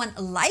someone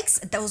likes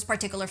those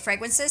particular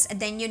fragrances,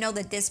 then you know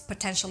that this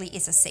potentially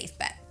is a safe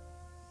bet.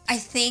 I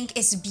think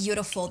it's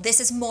beautiful. This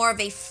is more of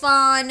a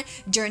fun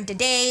during the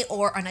day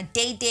or on a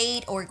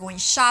date or going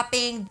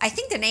shopping. I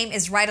think the name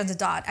is right on the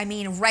dot. I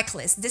mean,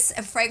 Reckless. This is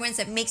a fragrance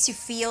that makes you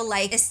feel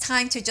like it's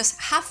time to just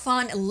have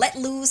fun, let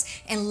loose,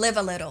 and live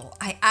a little.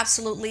 I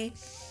absolutely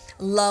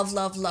love,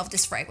 love, love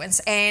this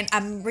fragrance, and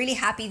I'm really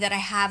happy that I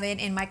have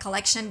it in my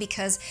collection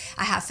because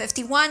I have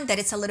 51 that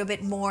it's a little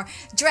bit more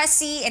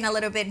dressy and a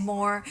little bit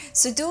more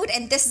subdued,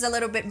 and this is a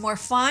little bit more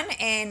fun.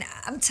 And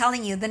I'm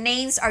telling you, the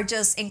names are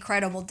just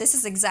incredible. This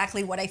is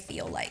exactly what I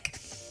feel like.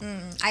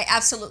 I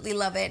absolutely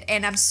love it,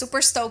 and I'm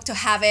super stoked to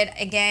have it.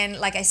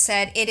 Again, like I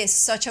said, it is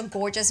such a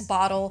gorgeous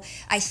bottle.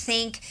 I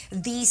think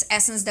these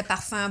Essence de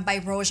Parfum by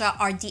ROJA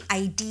are the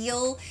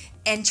ideal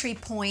entry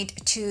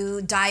point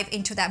to dive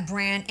into that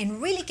brand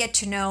and really get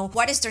to know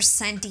what is their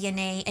scent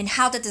DNA and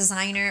how the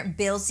designer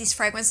builds these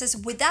fragrances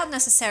without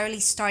necessarily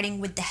starting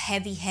with the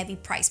heavy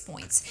price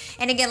points.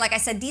 And again, like I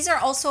said, these are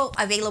also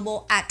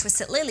available at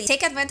Twisted Lily.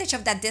 Take advantage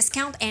of that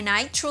discount, and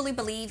I truly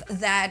believe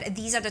that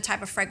these are the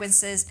type of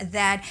fragrances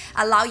that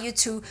allow you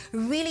to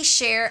really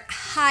share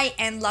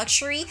high-end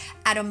luxury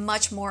at a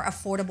much more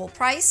affordable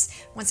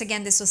price. Once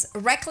again, this was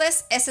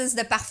Reckless Essence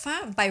de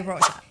Parfum by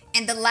ROJA.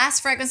 And the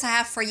last fragrance I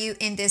have for you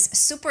in this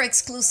super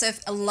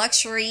exclusive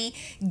luxury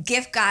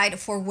gift guide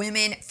for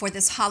women for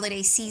this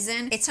holiday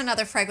season. It's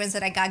another fragrance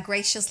that I got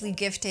graciously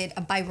gifted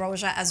by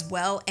ROJA as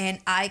well, and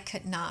I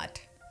could not.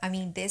 I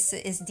mean, this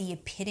is the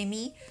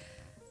epitome.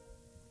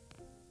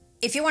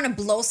 If you want to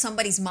blow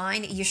somebody's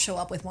mind, you show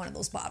up with one of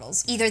those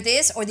bottles. Either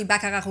this or the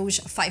Baccarat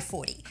Rouge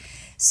 540.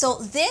 So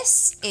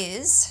this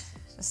is,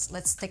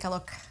 let's take a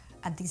look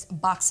at these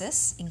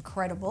boxes.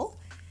 Incredible.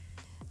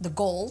 The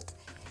gold.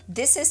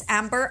 This is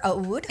Amber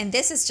AOUD, and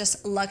this is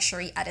just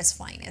luxury at its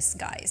finest,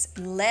 guys.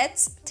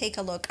 Let's take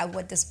a look at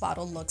what this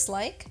bottle looks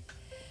like.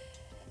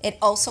 It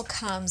also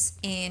comes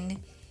in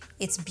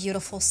its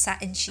beautiful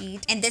satin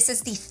sheet, and this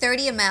is the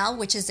 30 ml,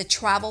 which is the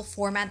travel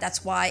format.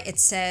 That's why it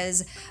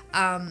says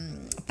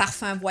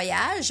Parfum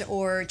Voyage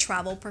or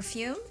travel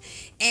perfume.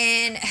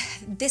 And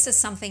this is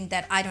something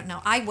that I don't know,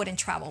 I wouldn't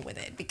travel with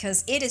it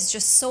because it is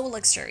just so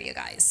luxurious,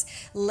 guys.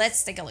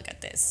 Let's take a look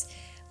at this.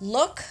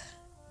 Look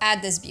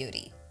at this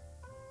beauty.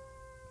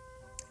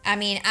 I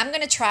mean, I'm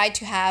gonna try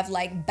to have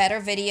like better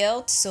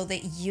video so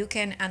that you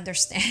can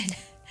understand.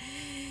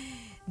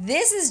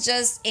 This is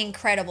just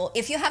incredible.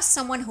 If you have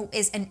someone who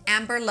is an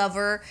amber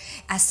lover,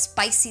 a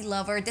spicy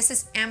lover, this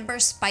is amber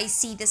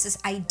spicy. This is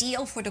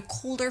ideal for the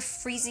colder,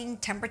 freezing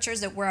temperatures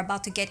that we're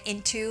about to get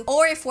into.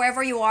 Or if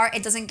wherever you are,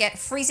 it doesn't get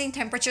freezing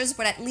temperatures,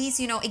 but at least,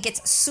 you know, it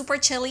gets super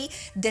chilly.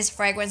 This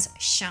fragrance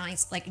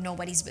shines like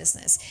nobody's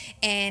business.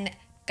 And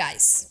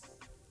guys,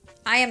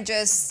 I mean,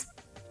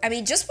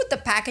 just with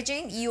the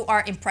packaging, you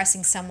are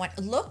impressing someone.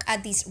 Look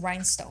at these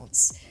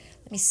rhinestones.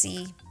 Let me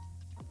see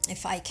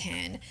if I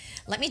can.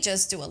 Let me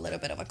just do a little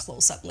bit of a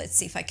close-up. Let's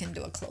see if I can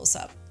do a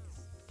close-up.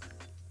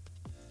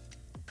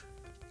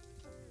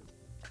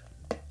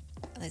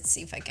 Let's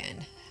see if I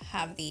can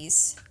have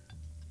these.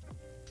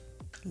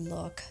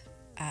 Look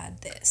at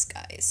this,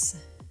 guys.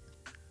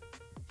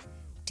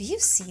 Do you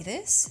see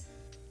this?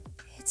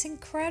 It's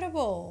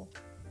incredible.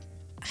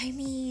 I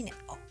mean,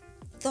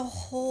 the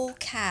whole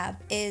cab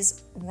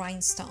is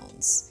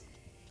rhinestones.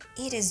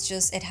 It is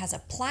just, it has a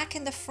plaque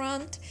in the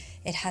front.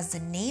 It has the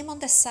name on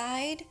the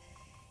side.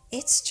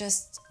 It's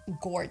just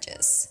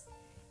gorgeous.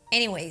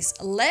 Anyways,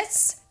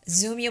 let's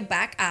zoom you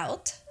back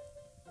out.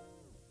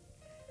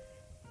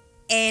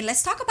 And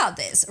let's talk about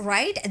this,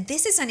 right?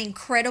 This is an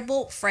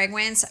incredible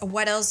fragrance.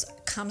 What else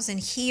comes in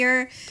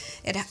here?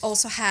 It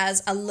also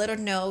has a little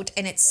note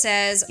and it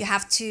says you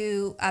have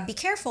to be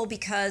careful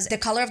because the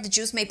color of the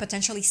juice may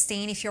potentially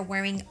stain if you're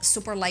wearing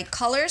super light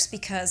colors,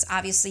 because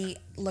obviously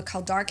look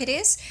how dark it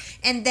is.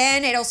 And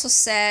then it also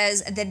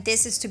says that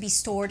this is to be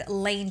stored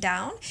laying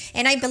down.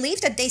 And I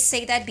believe that they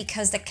say that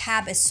because the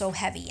cab is so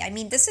heavy. I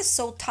mean, this is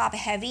so top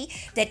heavy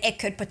that it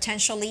could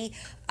potentially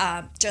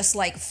just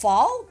like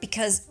fall,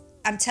 because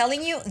I'm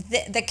telling you,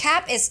 the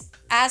cap is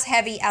as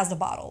heavy as the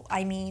bottle.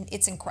 I mean,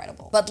 it's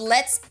incredible. But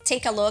let's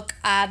take a look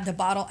at the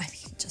bottle. I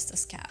mean, just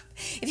this cap.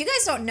 If you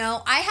guys don't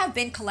know, I have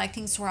been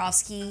collecting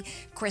Swarovski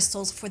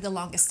crystals for the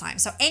longest time.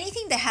 So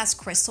anything that has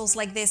crystals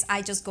like this,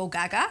 I just go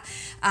gaga.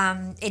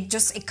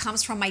 It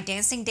comes from my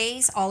dancing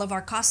days. All of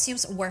our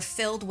costumes were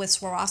filled with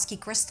Swarovski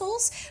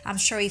crystals. I'm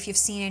sure if you've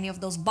seen any of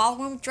those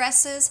ballroom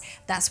dresses,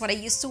 that's what I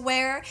used to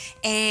wear.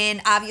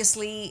 And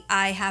obviously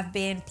I have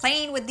been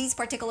playing with these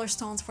particular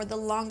stones for the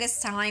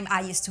longest time.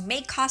 I used to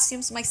make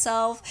costumes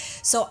myself.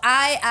 So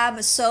I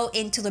am so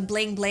into the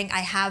bling bling.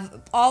 I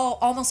have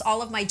almost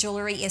all of my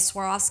jewelry is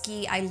Swarovski.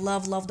 I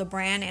love the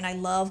brand and I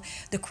love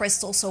the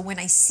crystals. So when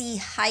I see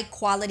high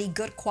quality,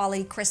 good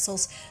quality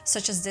crystals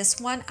such as this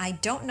one, I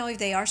don't know if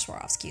they are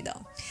Swarovski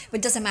though, but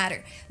it doesn't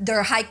matter.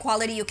 They're high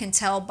quality. You can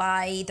tell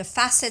by the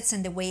facets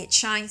and the way it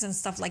shines and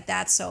stuff like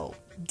that. So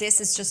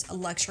this is just a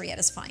luxury at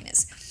its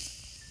finest.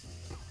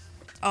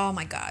 Oh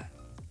my God.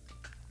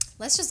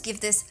 Let's just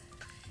give this,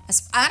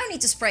 I don't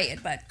need to spray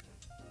it, but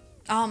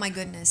oh my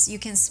goodness, you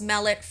can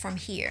smell it from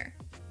here.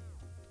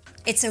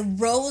 It's a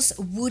rose,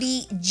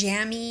 woody,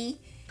 jammy,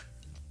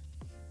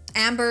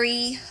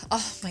 ambery.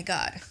 Oh my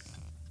God.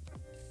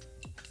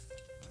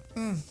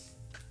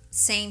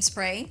 Same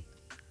spray.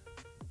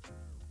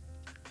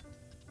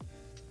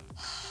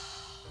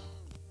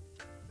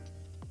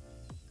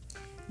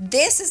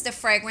 This is the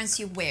fragrance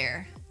you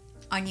wear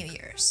on New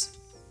Year's.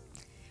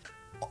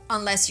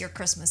 Unless your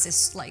Christmas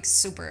is like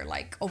super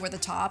like over the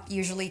top.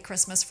 Usually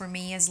Christmas for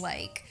me is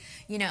like,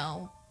 you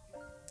know,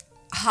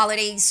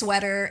 holiday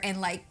sweater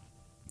and like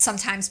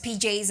sometimes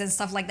PJs and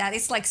stuff like that.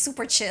 It's like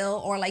super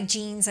chill, or like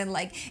jeans, and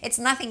like it's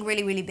nothing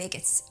really big.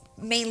 It's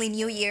mainly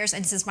New Year's,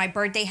 and since my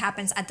birthday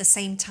happens at the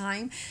same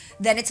time,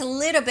 then it's a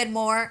little bit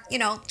more, you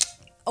know,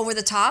 over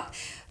the top.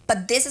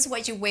 But this is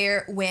what you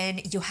wear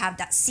when you have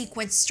that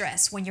sequence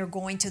dress, when you're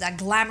going to that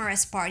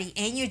glamorous party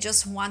and you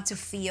just want to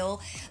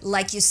feel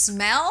like you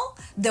smell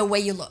the way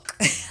you look.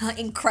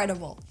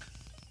 Incredible.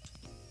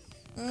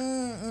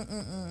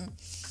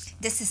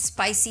 This is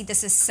spicy,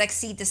 this is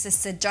sexy, this is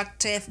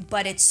seductive,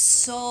 but it's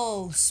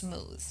so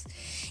smooth.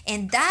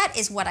 And that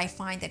is what I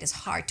find that is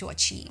hard to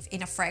achieve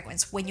in a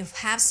fragrance. When you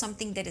have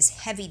something that is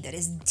heavy, that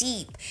is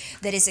deep,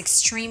 that is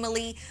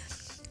extremely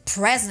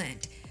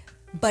present,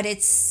 but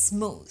it's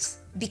smooth.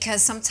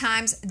 Because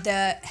sometimes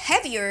the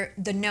heavier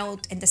the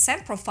note and the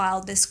scent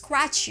profile, the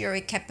scratchier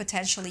it can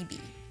potentially be.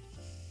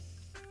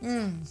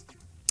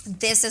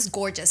 This is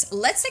gorgeous.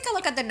 Let's take a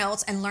look at the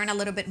notes and learn a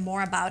little bit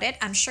more about it.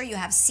 I'm sure you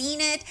have seen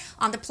it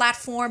on the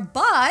platform,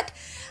 but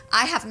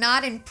I have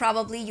not, and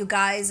probably you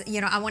guys,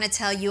 you know, I want to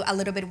tell you a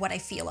little bit what I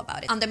feel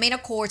about it. On the main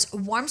accords,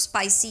 warm,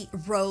 spicy,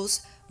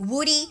 rose,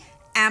 woody,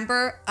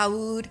 amber,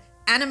 oud,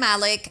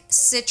 animalic,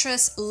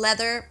 citrus,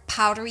 leather,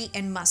 powdery,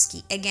 and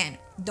musky. Again,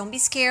 don't be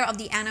scared of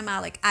the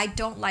animalic. I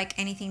don't like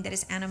anything that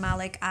is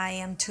animalic. I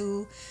am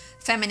too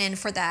feminine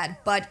for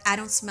that, but I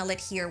don't smell it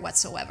here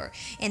whatsoever.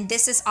 And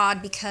this is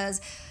odd because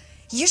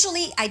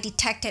usually I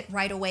detect it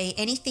right away.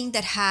 Anything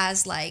that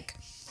has like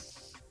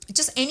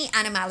just any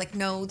animalic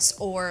notes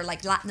or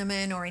like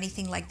latnamen or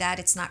anything like that.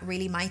 It's not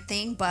really my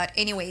thing. But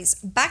anyways,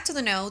 back to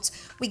the notes.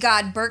 We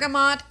got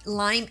bergamot,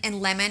 lime,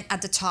 and lemon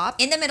at the top.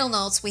 In the middle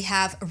notes, we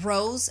have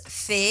rose,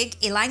 fig,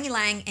 ylang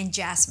ylang, and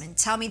jasmine.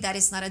 Tell me that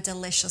is not a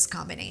delicious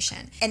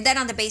combination. And then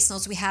on the base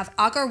notes, we have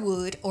agar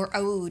wood or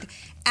oud,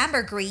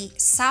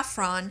 ambergris,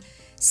 saffron,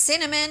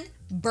 cinnamon,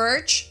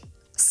 birch,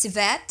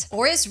 civet,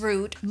 orris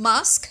root,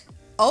 musk,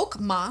 oak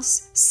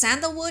moss,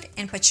 sandalwood,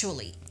 and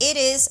patchouli. It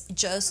is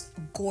just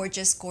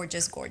gorgeous,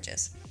 gorgeous,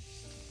 gorgeous.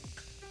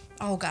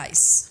 Oh,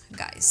 guys,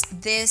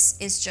 this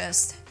is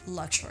just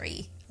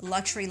luxury.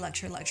 Luxury,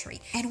 luxury,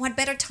 luxury. And what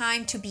better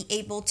time to be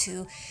able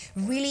to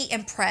really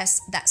impress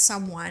that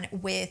someone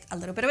with a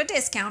little bit of a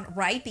discount,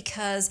 right?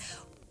 Because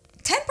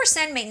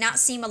 10% may not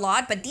seem a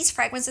lot, but these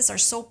fragrances are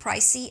so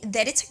pricey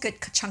that it's a good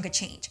chunk of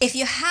change. If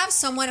you have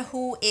someone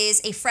who is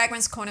a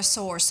fragrance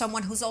connoisseur,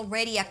 someone who's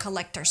already a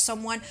collector,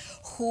 someone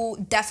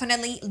who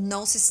definitely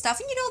knows his stuff,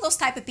 and you know those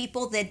type of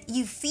people that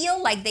you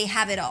feel like they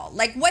have it all.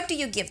 Like, what do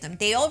you give them?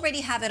 They already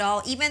have it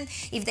all, even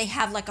if they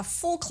have like a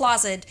full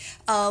closet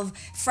of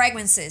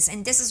fragrances,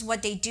 and this is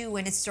what they do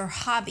and it's their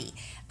hobby.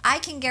 I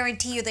can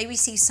guarantee you they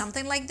receive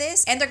something like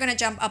this and they're gonna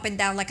jump up and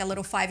down like a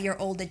little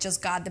 5-year-old that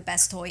just got the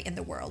best toy in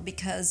the world,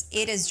 because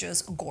it is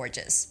just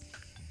gorgeous.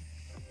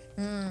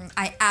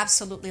 I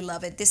absolutely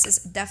love it. This is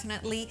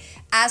definitely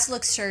as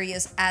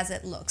luxurious as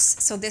it looks.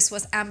 So this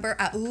was Amber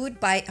Oud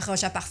by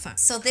ROJA Parfum.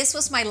 So this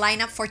was my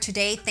lineup for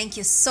today. Thank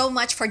you so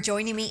much for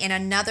joining me in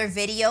another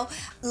video.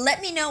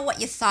 Let me know what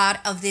you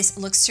thought of this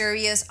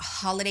luxurious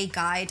holiday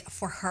guide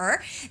for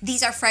her.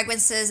 These are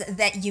fragrances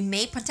that you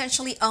may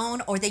potentially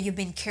own or that you've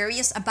been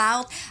curious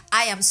about.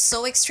 I am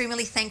so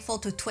extremely thankful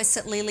to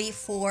Twisted Lily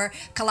for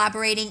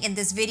collaborating in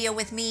this video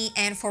with me,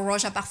 and for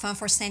ROJA Parfum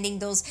for sending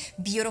those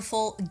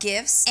beautiful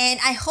gifts. And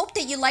I hope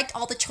that you liked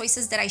all the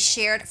choices that I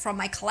shared from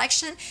my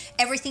collection.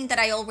 Everything that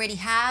I already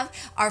have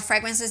are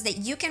fragrances that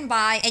you can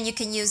buy and you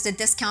can use the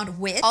discount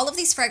with. All of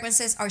these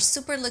fragrances are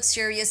super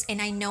luxurious,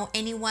 and I know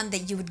anyone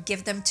that you would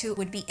give them to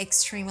would be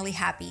extremely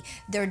happy.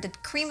 They're the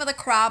cream of the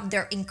crop.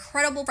 They're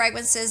incredible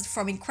fragrances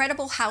from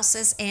incredible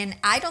houses, and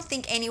I don't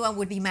think anyone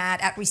would be mad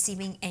at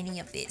receiving any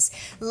of these.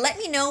 Let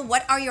me know,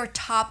 what are your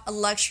top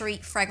luxury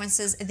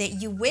fragrances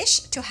that you wish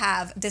to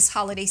have this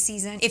holiday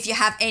season, if you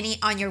have any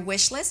on your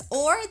wish list,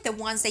 or the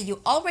ones that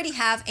you already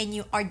have and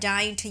you are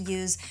dying to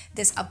use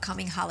this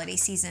upcoming holiday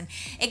season.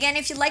 Again,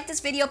 if you like this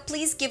video,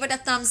 please give it a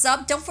thumbs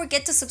up. Don't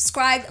forget to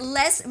subscribe.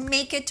 Let's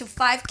make it to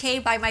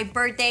 5K by my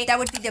birthday. That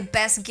would be the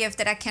best gift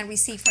that I can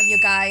receive from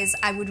you guys.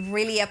 I would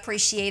really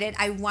appreciate it.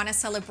 I want to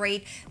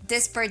celebrate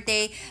this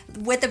birthday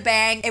with a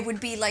bang. It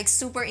would be like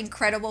super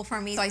incredible for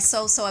me. So I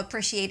so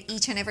appreciate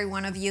each and every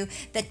one of you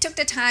that took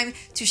the time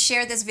to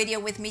share this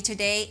video with me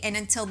today. And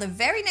until the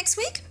very next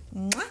week,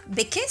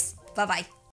 big kiss. Bye-bye.